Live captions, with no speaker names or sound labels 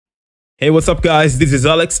Hey, what's up guys, this is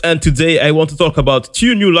Alex and today I want to talk about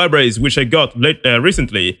two new libraries which I got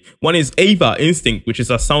recently. One is AVA Instinct, which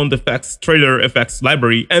is a sound effects trailer effects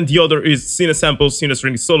library, and the other is CineSample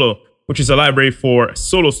CineString Solo, which is a library for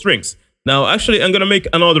solo strings. Now actually I'm gonna make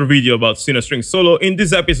another video about CineString Solo. In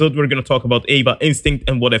this episode we're gonna talk about AVA Instinct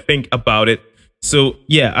and what I think about it. So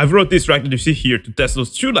yeah, I've wrote this track that you see here to test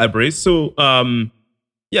those two libraries. So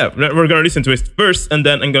yeah, we're gonna listen to it first, and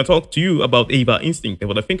then I'm gonna talk to you about AVA Instinct and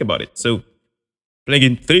what I think about it. So, playing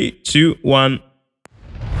in 3, 2, 1.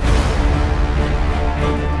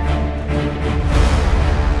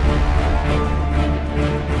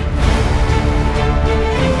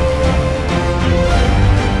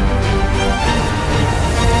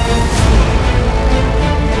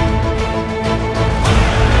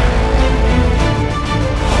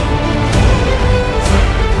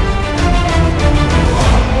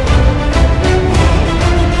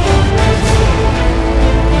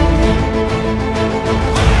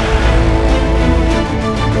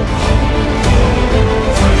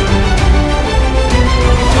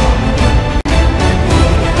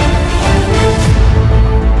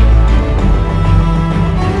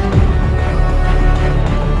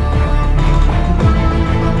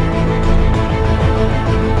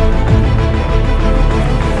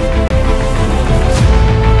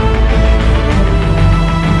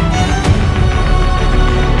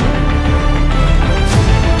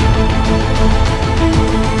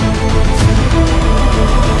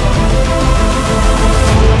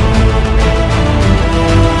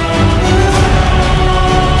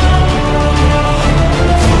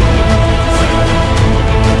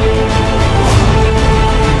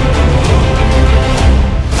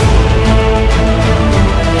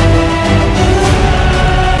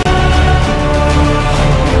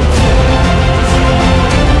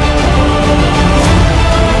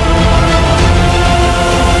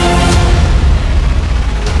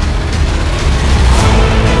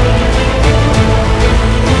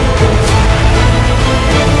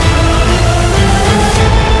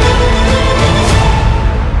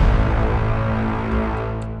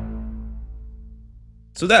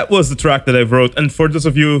 So that was the track that I wrote, and for those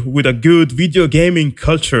of you with a good video gaming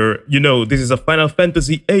culture, you know this is a Final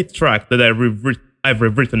Fantasy VIII track that I've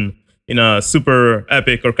rewritten in a super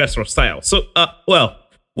epic orchestral style. So, well,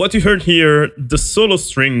 what you heard here, the solo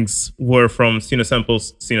strings were from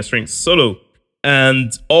CineSample's CineString Solo,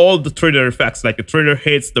 and all the trailer effects, like the trailer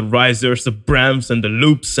hits, the risers, the brams, and the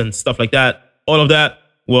loops, and stuff like that, all of that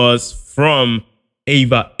was from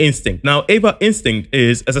AVA Instinct. Now, AVA Instinct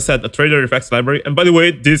is, as I said, a trailer effects library. And by the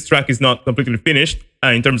way, this track is not completely finished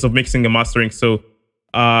in terms of mixing and mastering. So,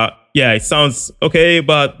 yeah, it sounds okay,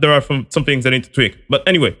 but there are some things I need to tweak. But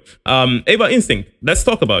anyway, AVA Instinct, let's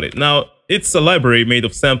talk about it. Now, it's a library made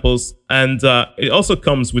of samples, and it also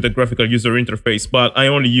comes with a graphical user interface, but I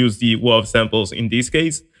only use the WAV samples in this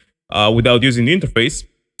case without using the interface.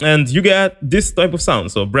 And you get this type of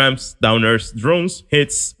sound, so brams, downers, drones,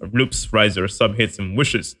 hits, loops, risers, sub-hits, and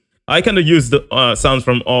whooshes. I kind of use the sounds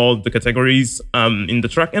from all the categories in the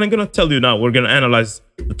track, and I'm going to tell you now, we're going to analyze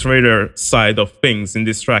the trailer side of things in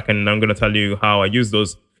this track, and I'm going to tell you how I use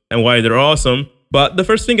those and why they're awesome. But the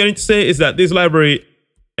first thing I need to say is that this library,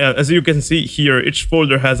 as you can see here, each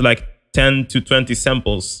folder has like 10 to 20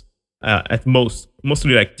 samples at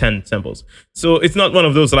mostly like 10 samples. So it's not one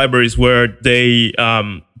of those libraries where they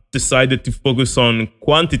decided to focus on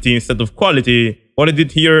quantity instead of quality. What I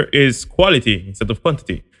did here is quality instead of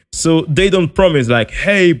quantity. So they don't promise like,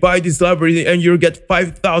 hey, buy this library and you'll get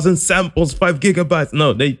 5,000 samples, 5 gigabytes.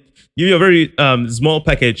 No, they give you a very small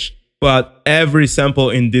package, but every sample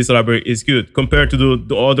in this library is good compared to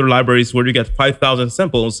the other libraries where you get 5,000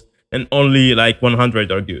 samples and only like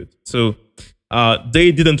 100 are good. So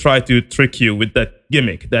they didn't try to trick you with that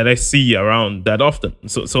gimmick that I see around that often,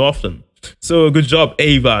 so often. So good job,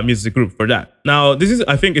 AVA Music Group, for that. Now, this is,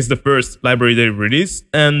 I think, is the first library they released,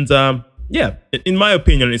 and yeah, in my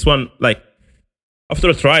opinion, it's one, like,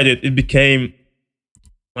 after I tried it, it became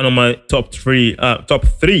one of my top three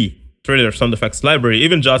trailer sound effects library,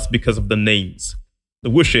 even just because of the names.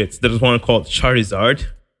 The whoosh hits, there's one called Charizard,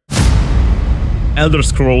 Elder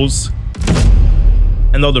Scrolls,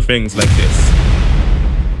 and other things like this.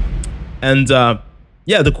 And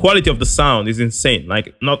yeah, the quality of the sound is insane.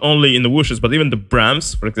 Like, not only in the whooshes, but even the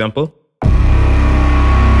brams, for example.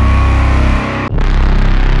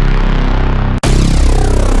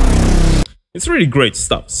 It's really great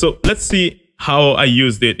stuff. So let's see how I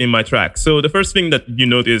used it in my track. So the first thing that you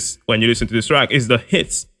notice when you listen to this track is the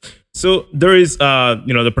hits. So there is,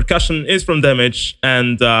 you know, the percussion is from Damage,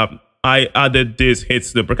 and I added these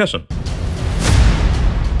hits to the percussion.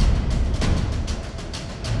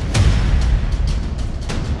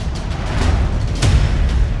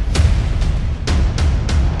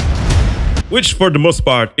 which for the most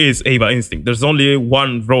part is AVA Instinct. There's only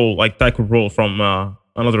one role, like taiko role from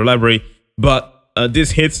another library, but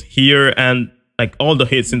these hits here and like all the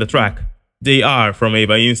hits in the track, they are from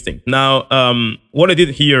AVA Instinct. Now, what I did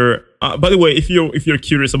here, by the way, if you're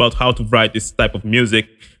curious about how to write this type of music,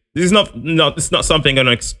 this is it's not something I'm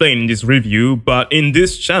gonna explain in this review, but in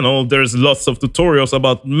this channel there's lots of tutorials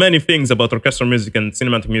about many things about orchestral music and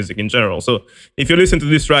cinematic music in general. So if you listen to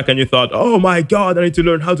this track and you thought, oh my god, I need to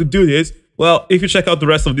learn how to do this, well, if you check out the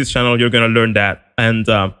rest of this channel, you're gonna learn that. And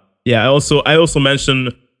yeah, I also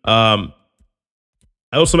mentioned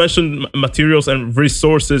materials and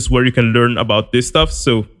resources where you can learn about this stuff.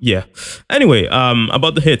 So yeah. Anyway,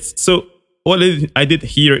 about the hits. So what I did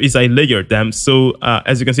here is I layered them. So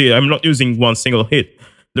as you can see, I'm not using one single hit.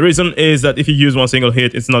 The reason is that if you use one single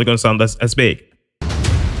hit, it's not going to sound as big.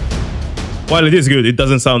 While it is good, it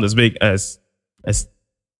doesn't sound as big as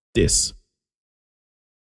this.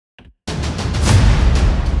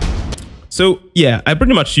 So yeah, I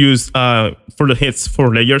pretty much used for the hits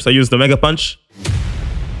 4 layers. I used the Mega Punch,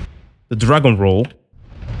 the Dragon Roll,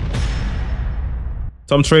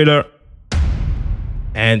 Tom Trailer,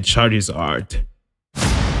 and Charizard,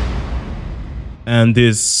 and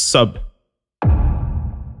this sub.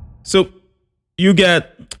 So you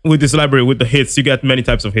get, with this library, with the hits, you get many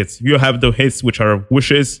types of hits. You have the hits which are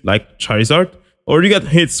wishes, like Charizard, or you get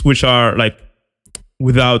hits which are like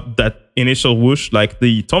without that initial whoosh, like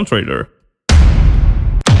the Tom Trailer.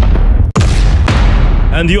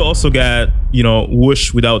 And you also get, you know,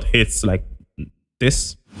 whoosh without hits like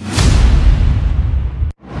this.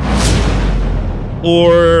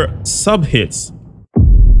 Or sub hits,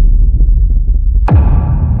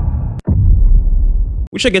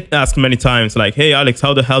 which I get asked many times, like, hey Alex,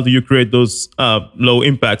 how the hell do you create those low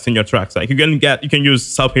impacts in your tracks? Like you can use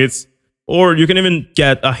sub hits, or you can even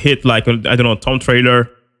get a hit like, I don't know, Tom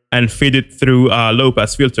Trailer, and feed it through a low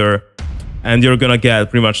pass filter, and you're gonna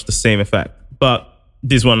get pretty much the same effect. But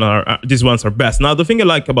these ones are best. Now the thing I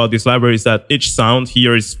like about this library is that each sound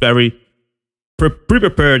here is very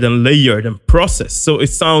pre-prepared and layered and processed, so it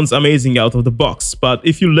sounds amazing out of the box. But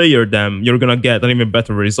if you layer them, you're gonna get an even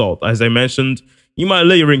better result. As I mentioned in my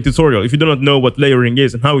layering tutorial, if you do not know what layering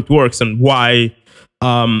is and how it works and why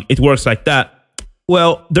it works like that,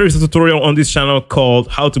 well, there is a tutorial on this channel called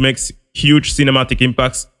how to make huge cinematic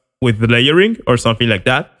impacts with layering or something like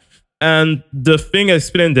that. And the thing I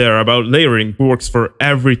explained there about layering works for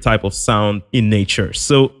every type of sound in nature.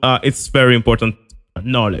 So it's very important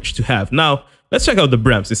knowledge to have. Now, let's check out the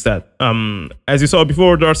brands instead. As you saw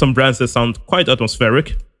before, there are some brands that sound quite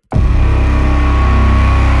atmospheric,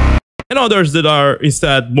 and others that are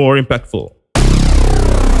instead more impactful.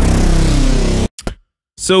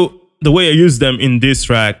 So the way I use them in this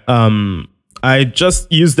track, I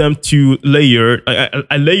just use them to layer.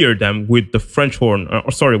 I layer them with the French horn,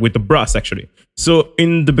 or sorry, with the brass actually. So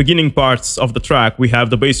in the beginning parts of the track, we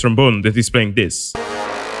have the bass trombone that is playing this.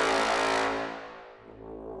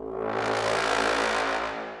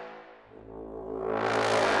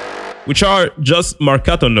 Which are just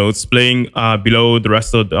marcato notes playing below the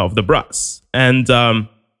rest of the brass. And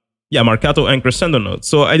yeah, marcato and crescendo notes.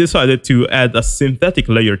 So I decided to add a synthetic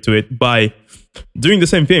layer to it by doing the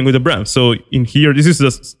same thing with the bram. So in here, this is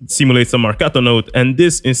just simulates a marcato note, and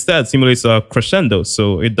this instead simulates a crescendo.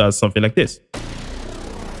 So it does something like this.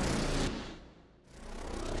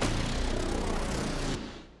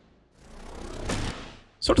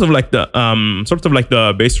 Sort of like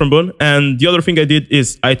the bass trombone. And the other thing I did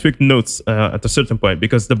is I tweaked notes at a certain point,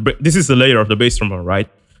 because this is the layer of the bass trombone, right?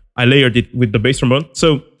 I layered it with the bass trombone.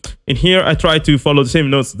 So in here, I try to follow the same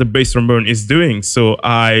notes the bass trombone is doing. So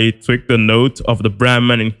I tweaked the note of the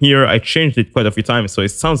bram, and in here I changed it quite a few times, so it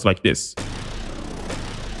sounds like this.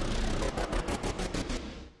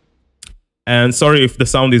 And sorry if the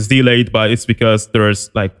sound is delayed, but it's because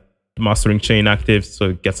there's like the mastering chain active, so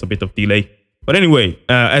it gets a bit of delay. But anyway,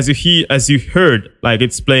 as you heard, like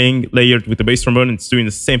it's playing layered with the bass trombone, and it's doing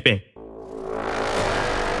the same thing.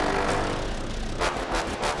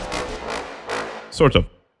 Sort of.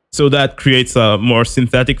 So that creates a more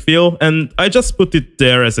synthetic feel, and I just put it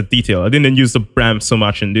there as a detail. I didn't use the bram so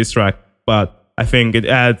much in this track, but I think it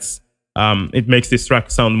adds, it makes this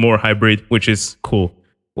track sound more hybrid, which is cool.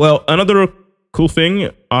 Well, another cool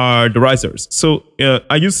thing are the risers. So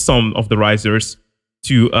I use some of the risers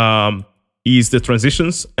to ease the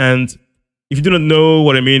transitions, and if you do not know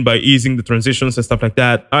what I mean by easing the transitions and stuff like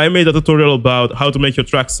that, I made a tutorial about how to make your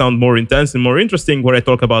track sound more intense and more interesting, where I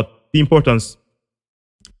talk about the importance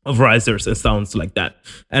of risers and sounds like that.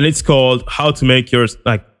 And it's called how to make your,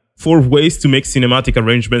 like, 4 ways to make cinematic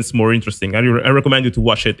arrangements more interesting. I recommend you to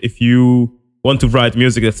watch it if you want to write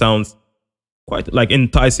music that sounds quite like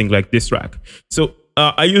enticing, like this track. So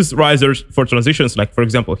I use risers for transitions, like for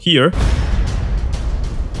example here.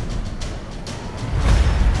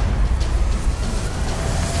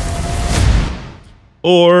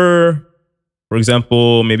 Or, for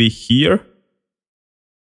example, maybe here.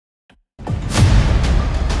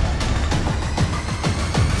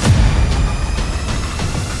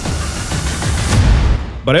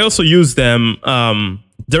 But I also use them.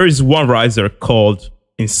 There is one riser called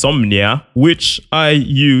Insomnia, which I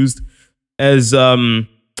used as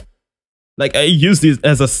like I use this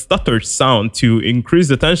as a stuttered sound to increase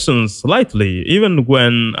the tension slightly, even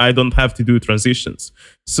when I don't have to do transitions.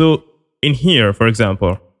 So in here, for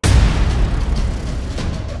example,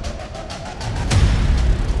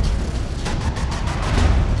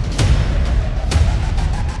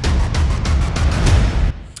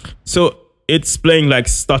 so it's playing like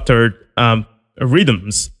stuttered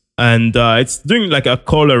rhythms, and it's doing like a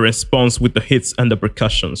color response with the hits and the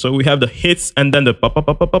percussion. So we have the hits, and then the pop, pop,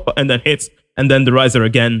 pop, pop, pop, and then hits, and then the riser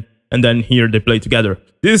again, and then here they play together.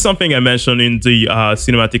 This is something I mentioned in the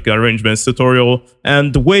cinematic arrangements tutorial,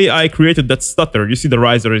 and the way I created that stutter, you see the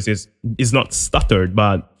riser is not stuttered,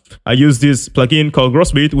 but I use this plugin called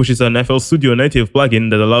Grossbeat, which is an FL Studio native plugin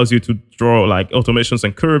that allows you to draw like automations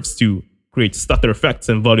and curves to create stutter effects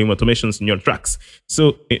and volume automations in your tracks,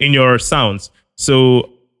 so in your sounds. So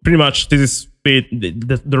pretty much this is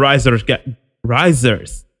the riser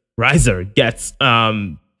gets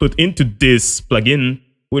put into this plugin,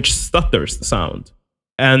 which stutters the sound.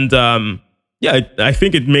 And yeah, I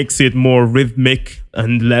think it makes it more rhythmic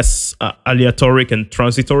and less aleatoric and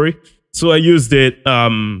transitory. So I used it,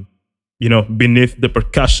 you know, beneath the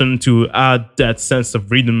percussion to add that sense of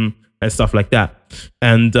rhythm and stuff like that.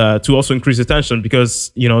 And to also increase the tension,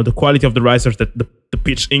 because, you know, the quality of the risers, that the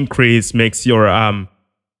pitch increase makes your,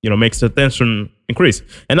 you know, makes the tension increase.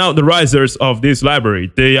 And now the risers of this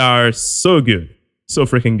library, they are so good, so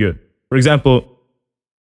freaking good. For example,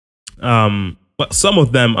 well, some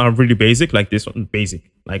of them are really basic, like this one, basic.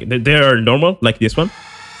 Like they are normal, like this one.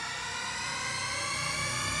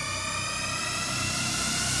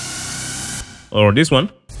 Or this one.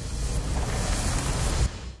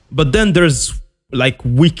 But then there's like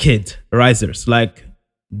wicked risers, like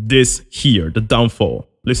this here, the downfall.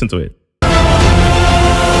 Listen to it.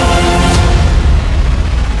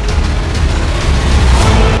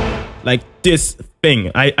 Like this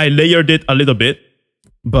thing. I layered it a little bit,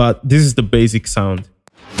 but this is the basic sound.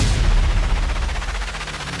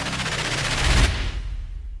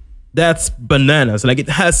 That's bananas. Like it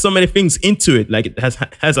has so many things into it. Like it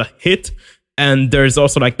has a hit, and there's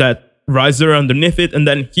also like that riser underneath it, and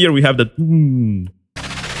then here we have the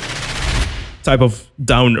type of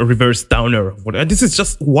down, reverse downer. This is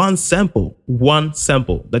just one sample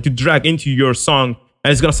that you drag into your song,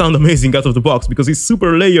 and it's gonna sound amazing out of the box because it's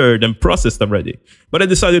super layered and processed already. But I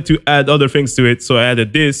decided to add other things to it, so I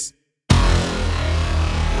added this.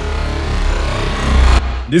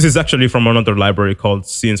 This is actually from another library called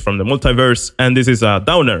Scenes from the Multiverse, and this is a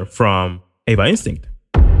downer from AVA Instinct.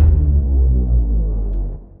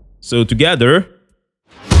 So together,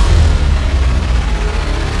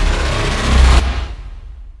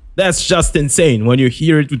 that's just insane. When you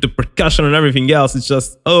hear it with the percussion and everything else, it's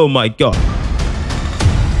just, oh my god.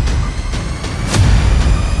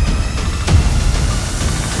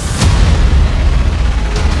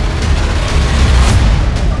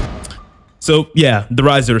 So yeah, the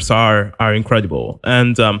risers are incredible,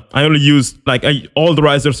 and I only used like all the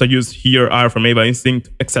risers I used here are from AVA Instinct,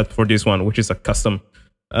 except for this one, which is a custom.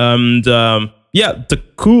 And yeah, the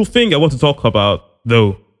cool thing I want to talk about,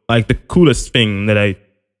 though, like the coolest thing that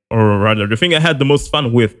or rather the thing I had the most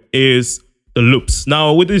fun with, is the loops.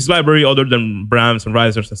 Now with this library, other than Brahms and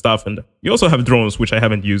risers and stuff, and you also have drones, which I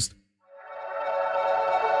haven't used.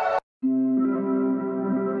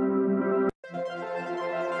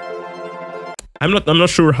 I'm not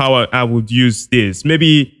sure how I would use this.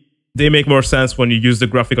 Maybe they make more sense when you use the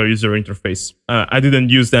graphical user interface. I didn't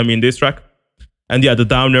use them in this track. And yeah, the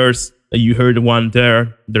downers, you heard one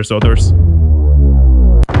there. There's others.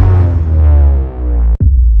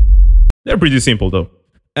 They're pretty simple though.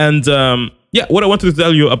 And yeah, what I wanted to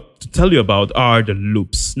tell you about are the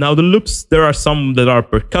loops. Now the loops, there are some that are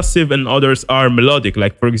percussive and others are melodic.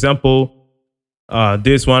 Like for example,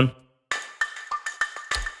 this one.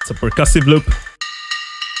 It's a percussive loop.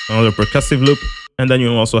 Another percussive loop. And then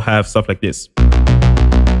you also have stuff like this.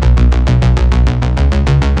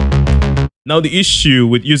 Now the issue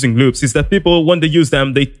with using loops is that people, when they use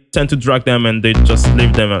them, they tend to drag them and they just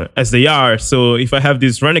leave them as they are. So if I have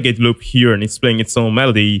this renegade loop here and it's playing its own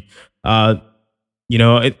melody, you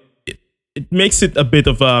know, it makes it a bit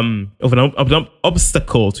of an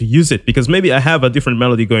obstacle to use it, because maybe I have a different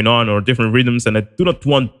melody going on or different rhythms, and I do not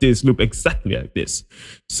want this loop exactly like this.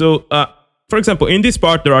 So, for example, in this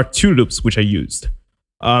part, there are 2 loops which I used.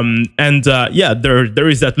 Yeah, there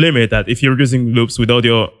is that limit that if you're using loops with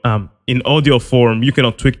audio, in audio form, you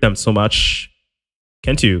cannot tweak them so much,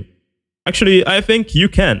 can't you? Actually, I think you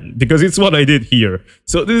can, because it's what I did here.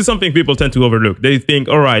 So this is something people tend to overlook. They think,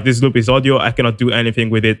 all right, this loop is audio, I cannot do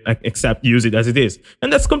anything with it except use it as it is.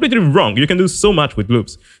 And that's completely wrong. You can do so much with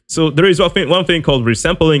loops. So there is one thing called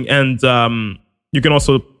resampling, and you can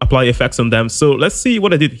also apply effects on them. So let's see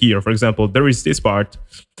what I did here. For example, there is this part,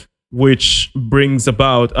 which brings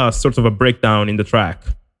about a sort of a breakdown in the track.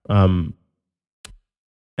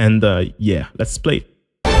 Yeah, let's play it.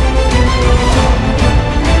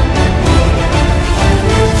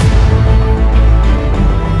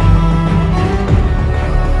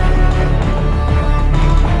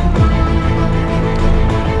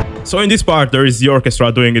 So in this part, there is the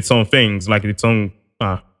orchestra doing its own things, like its own,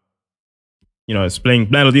 you know, it's playing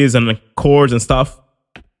melodies and chords and stuff.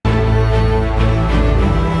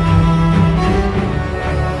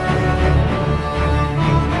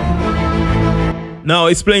 Now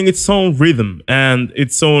it's playing its own rhythm and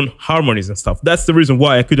its own harmonies and stuff. That's the reason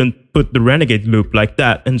why I couldn't put the Renegade loop like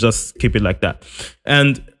that and just keep it like that.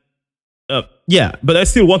 And yeah, but I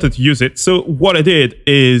still wanted to use it. So what I did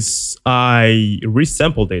is I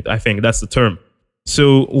resampled it. I think that's the term.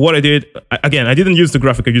 So what I did, again, I didn't use the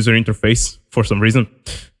graphical user interface for some reason.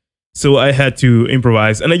 So I had to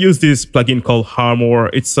improvise, and I used this plugin called Harmor.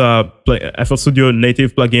 It's a FL Studio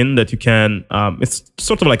native plugin that you can, it's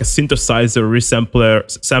sort of like a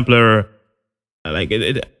synthesizer, sampler, like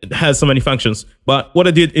it has so many functions. But what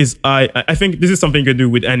I did is I think this is something you can do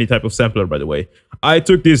with any type of sampler, by the way. I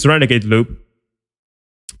took this Renegade loop,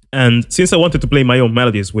 and since I wanted to play my own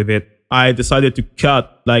melodies with it, I decided to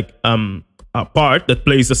cut like a part that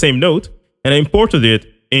plays the same note, and I imported it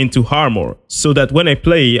into Harmor, so that when I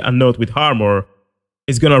play a note with Harmor,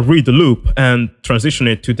 it's gonna read the loop and transition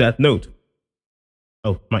it to that note.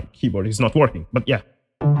 Oh, my keyboard is not working, but yeah,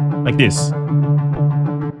 like this.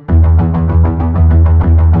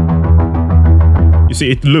 You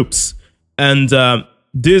see, it loops, and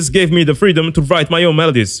this gave me the freedom to write my own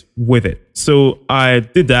melodies with it. So I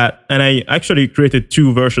did that, and I actually created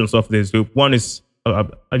 2 versions of this loop. One is a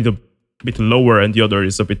little bit lower, and the other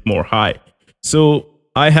is a bit more high. So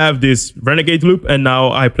I have this Renegade loop, and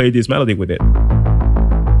now I play this melody with it.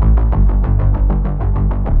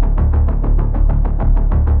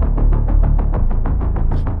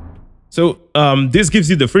 So this gives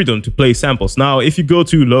you the freedom to play samples. Now, if you go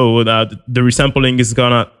too low, the resampling is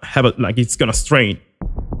gonna have it's gonna strain.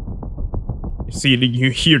 You see,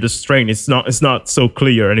 you hear the strain. It's not so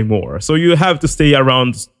clear anymore. So you have to stay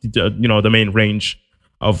around, the main range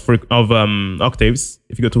of octaves.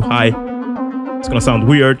 If you go too high, it's gonna sound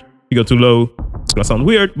weird. If you go too low, it's gonna sound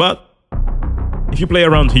weird. But if you play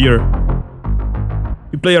around here,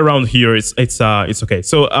 it's okay.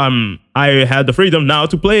 So I had the freedom now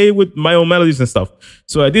to play with my own melodies and stuff.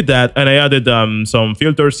 So I did that, and I added some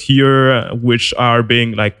filters here, which are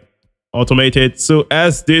being like automated. So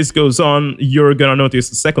as this goes on, you're gonna notice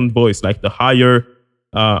the second voice, like the higher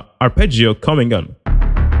arpeggio coming on.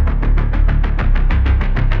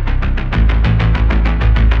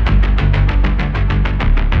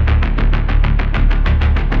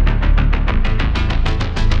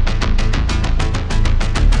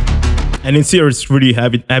 And in here, it's really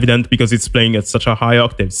evident because it's playing at such a high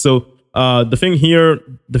octave. So the thing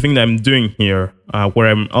that I'm doing here, where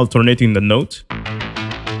I'm alternating the note,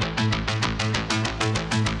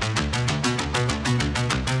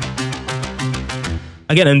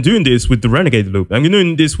 again, I'm doing this with the Renegade loop. I'm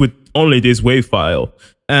doing this with only this wave file.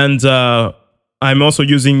 And I'm also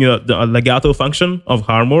using the legato function of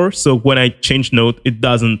Harmor. So when I change note, it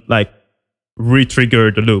doesn't like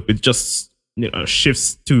re-trigger the loop. It just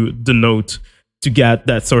shifts to the note to get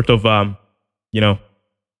that sort of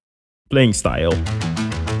playing style.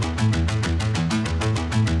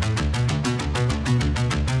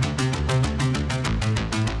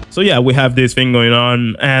 So yeah, we have this thing going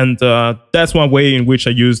on, and that's one way in which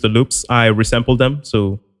I use the loops. I resample them,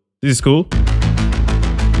 so this is cool.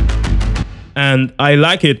 And I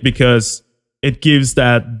like it because it gives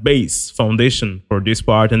that bass foundation for this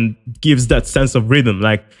part and gives that sense of rhythm.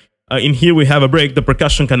 Like in here we have a break, the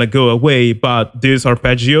percussion kind of go away, but this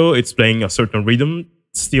arpeggio, it's playing a certain rhythm.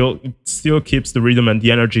 It still keeps the rhythm and the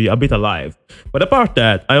energy a bit alive. But apart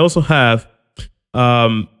that, I also have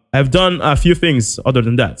I've done a few things other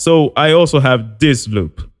than that. So I also have this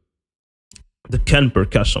loop, the Ken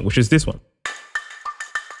percussion, which is this one.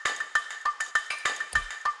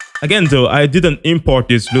 Again, though, I didn't import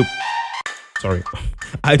this loop. Sorry.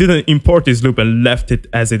 I didn't import this loop and left it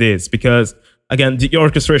as it is because, again, the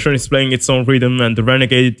orchestration is playing its own rhythm and the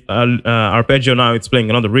Renegade arpeggio now it's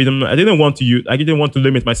playing another rhythm. I didn't want to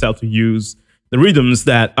limit myself to use the rhythms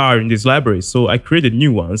that are in this library. So I created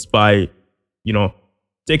new ones by, you know,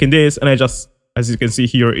 taking this and I just, as you can see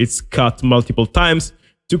here, it's cut multiple times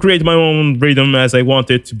to create my own rhythm as I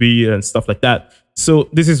want it to be and stuff like that. So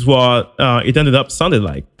this is what it ended up sounding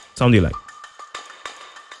like.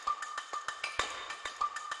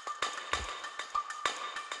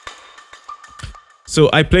 So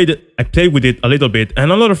I played with it a little bit,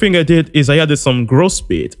 and another thing I did is I added some gross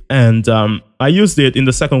beat, and I used it in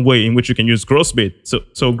the second way in which you can use gross beat.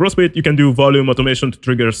 So gross beat, you can do volume automation to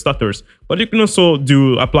trigger stutters, but you can also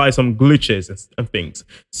apply some glitches and things.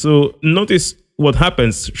 So notice what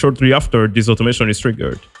happens shortly after this automation is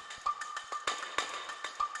triggered.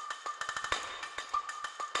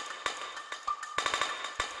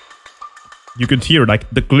 You could hear like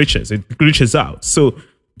the glitches, it glitches out. So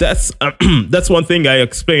that's one thing I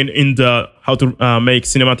explained in the how to make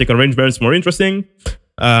cinematic arrangements more interesting,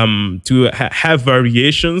 to have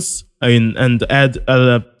variations and add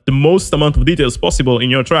the most amount of details possible in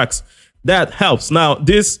your tracks. That helps. Now,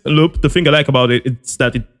 this loop, the thing I like about it is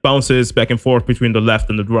that it bounces back and forth between the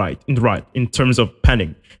left and the right, in terms of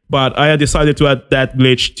panning. But I decided to add that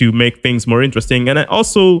glitch to make things more interesting, and I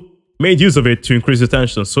also made use of it to increase the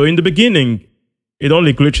tension. So in the beginning, it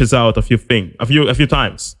only glitches out a few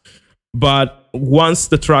times. But once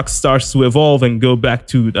the track starts to evolve and go back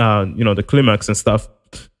to you know, the climax and stuff,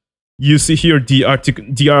 you see here the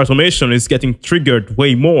automation is getting triggered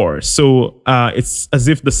way more. So it's as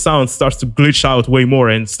if the sound starts to glitch out way more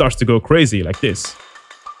and starts to go crazy like this.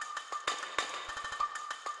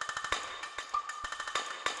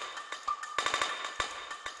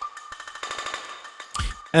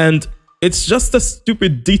 And it's just a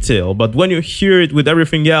stupid detail, but when you hear it with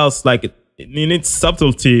everything else, like in its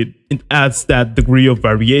subtlety, it adds that degree of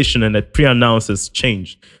variation and it pre-announces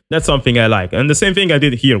change. That's something I like. And the same thing I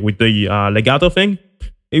did here with the legato thing.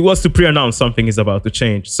 It was to pre-announce something is about to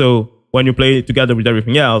change. So when you play it together with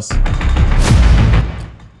everything else,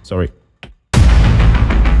 sorry.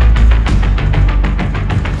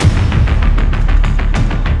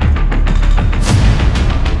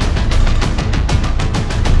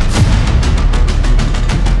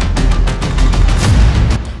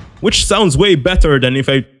 Which sounds way better than if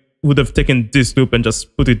I would have taken this loop and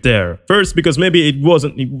just put it there. First, because maybe it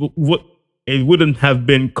wouldn't have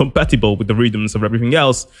been compatible with the rhythms of everything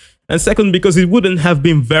else. And second, because it wouldn't have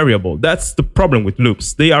been variable. That's the problem with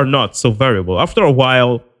loops. They are not so variable. After a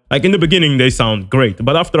while, like in the beginning, they sound great.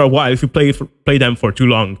 But after a while, if you play them for too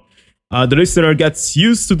long, the listener gets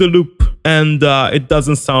used to the loop and it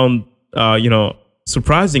doesn't sound, you know,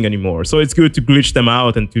 surprising anymore. So it's good to glitch them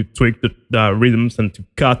out and to tweak the rhythms and to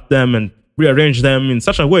cut them and rearrange them in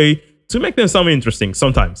such a way to make them sound interesting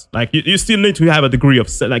sometimes. Like you still need to have a degree of,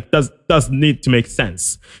 like, does need to make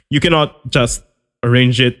sense. You cannot just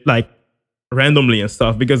arrange it like randomly and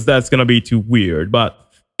stuff because that's gonna be too weird. But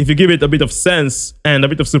if you give it a bit of sense and a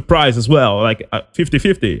bit of surprise as well, like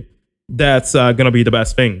 50-50, that's gonna be the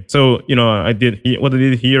best thing. So, you know, what I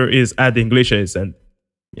did here is adding glitches and,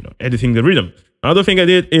 you know, editing the rhythm. Another thing I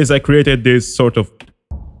did is I created this sort of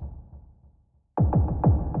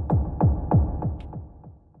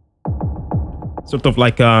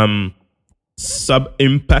like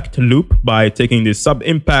sub-impact loop by taking this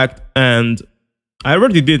sub-impact, and I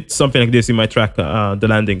already did something like this in my track, The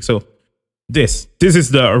Landing. So this is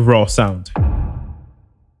the raw sound.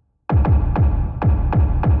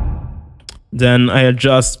 Then I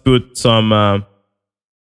just put some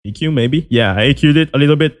EQ maybe? Yeah, I EQ'd it a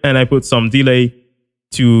little bit and I put some delay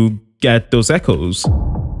to get those echoes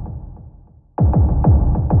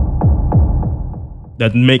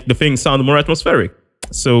that make the thing sound more atmospheric.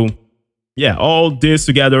 So yeah, all this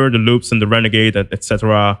together, the loops and the Renegade,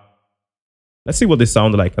 etc. Let's see what they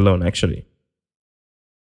sound like alone actually.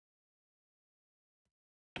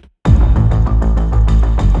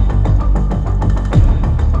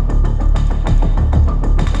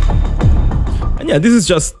 And yeah, this is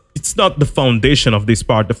just, it's not the foundation of this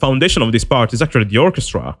part. The foundation of this part is actually the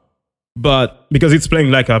orchestra, but because it's playing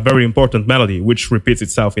like a very important melody, which repeats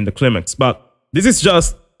itself in the climax. But this is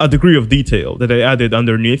just a degree of detail that I added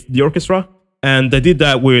underneath the orchestra. And I did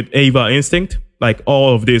that with AVA Instinct. Like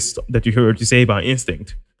all of this that you heard is AVA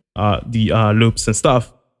Instinct, the loops and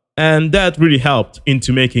stuff. And that really helped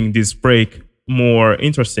into making this break more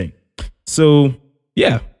interesting. So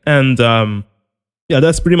yeah, and yeah,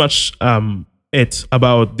 that's pretty much it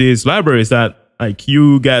about these libraries that Like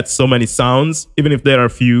you get so many sounds, even if there are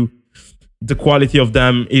few, the quality of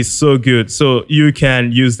them is so good. So you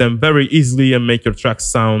can use them very easily and make your tracks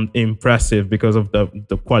sound impressive because of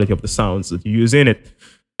the quality of the sounds that you use in it.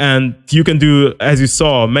 And you can do, as you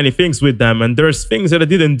saw, many things with them. And there's things that I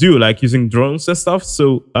didn't do, like using drones and stuff.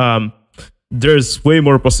 So there's way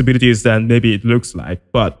more possibilities than maybe it looks like.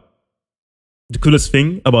 But the coolest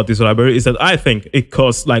thing about this library is that I think it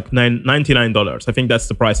costs like $99. I think that's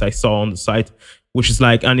the price I saw on the site, which is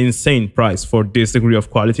like an insane price for this degree of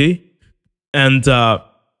quality. And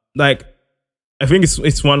like, I think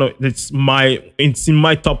it's in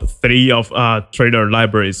my top 3 of trader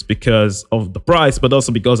libraries because of the price, but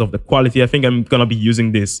also because of the quality. I think I'm gonna be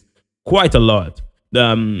using this quite a lot.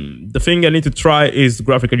 The thing I need to try is the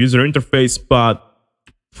graphical user interface, but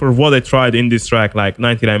for what I tried in this track, like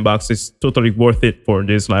 $99 is totally worth it for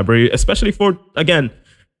this library, especially for, again,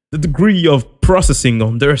 the degree of processing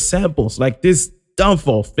on their samples. Like this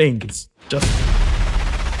downfall thing is just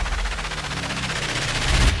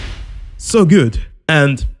so good.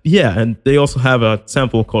 And yeah, and they also have a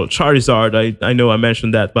sample called Charizard. I know I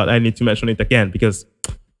mentioned that, but I need to mention it again because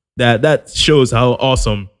that shows how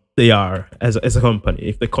awesome they are as a company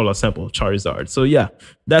if they call a sample Charizard. So yeah,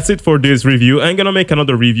 that's it for this review. I'm gonna make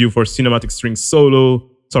another review for Cinematic Strings Solo,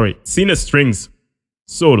 sorry, Cine Strings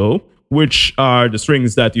Solo, which are the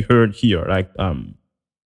strings that you heard here, like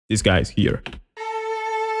these guys here.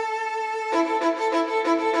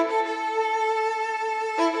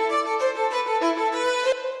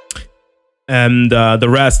 And the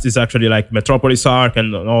rest is actually like Metropolis arc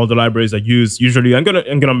and all the libraries I use. Usually, I'm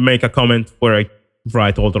gonna make a comment where I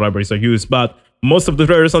write all the libraries I use. But most of the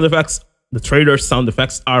trader sound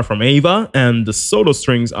effects are from AVA, and the solo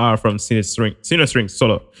strings are from Cine Strings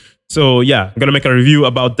Solo. So yeah, I'm gonna make a review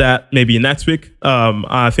about that maybe next week.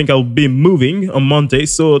 I think I'll be moving on Monday,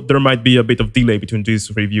 so there might be a bit of delay between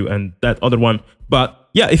this review and that other one. But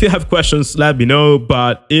yeah, if you have questions, let me know.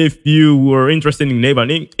 But if you were interested in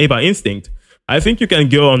AVA Instinct, I think you can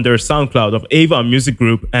go on their SoundCloud of AVA Music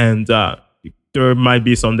Group, and there might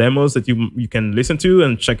be some demos that you can listen to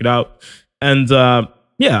and check it out. And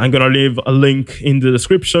yeah, I'm gonna leave a link in the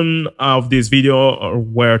description of this video or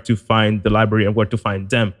where to find the library and where to find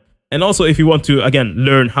them. And also, if you want to, again,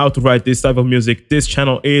 learn how to write this type of music, this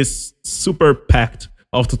channel is super packed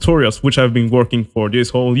of tutorials, which I've been working for this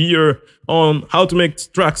whole year on how to make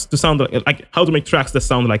tracks to sound like how to make tracks that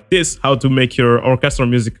sound like this, how to make your orchestral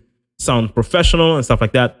music sound professional and stuff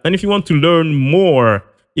like that. And if you want to learn more,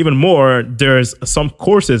 even more, there's some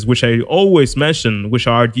courses which I always mention, which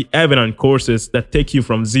are the Evident courses that take you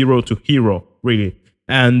from zero to hero, really.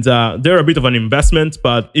 And they're a bit of an investment,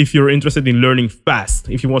 but if you're interested in learning fast,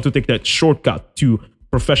 if you want to take that shortcut to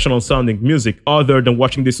professional sounding music, other than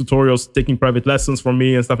watching these tutorials, taking private lessons from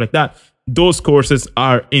me and stuff like that, those courses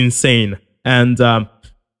are insane. And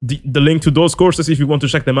the link to those courses, if you want to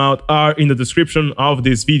check them out, are in the description of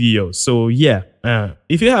this video. So yeah,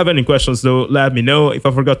 if you have any questions though, let me know. If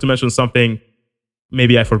I forgot to mention something,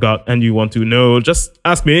 maybe I forgot and you want to know, just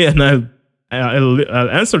ask me and I'll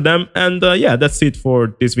answer them. And yeah, that's it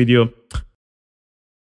for this video.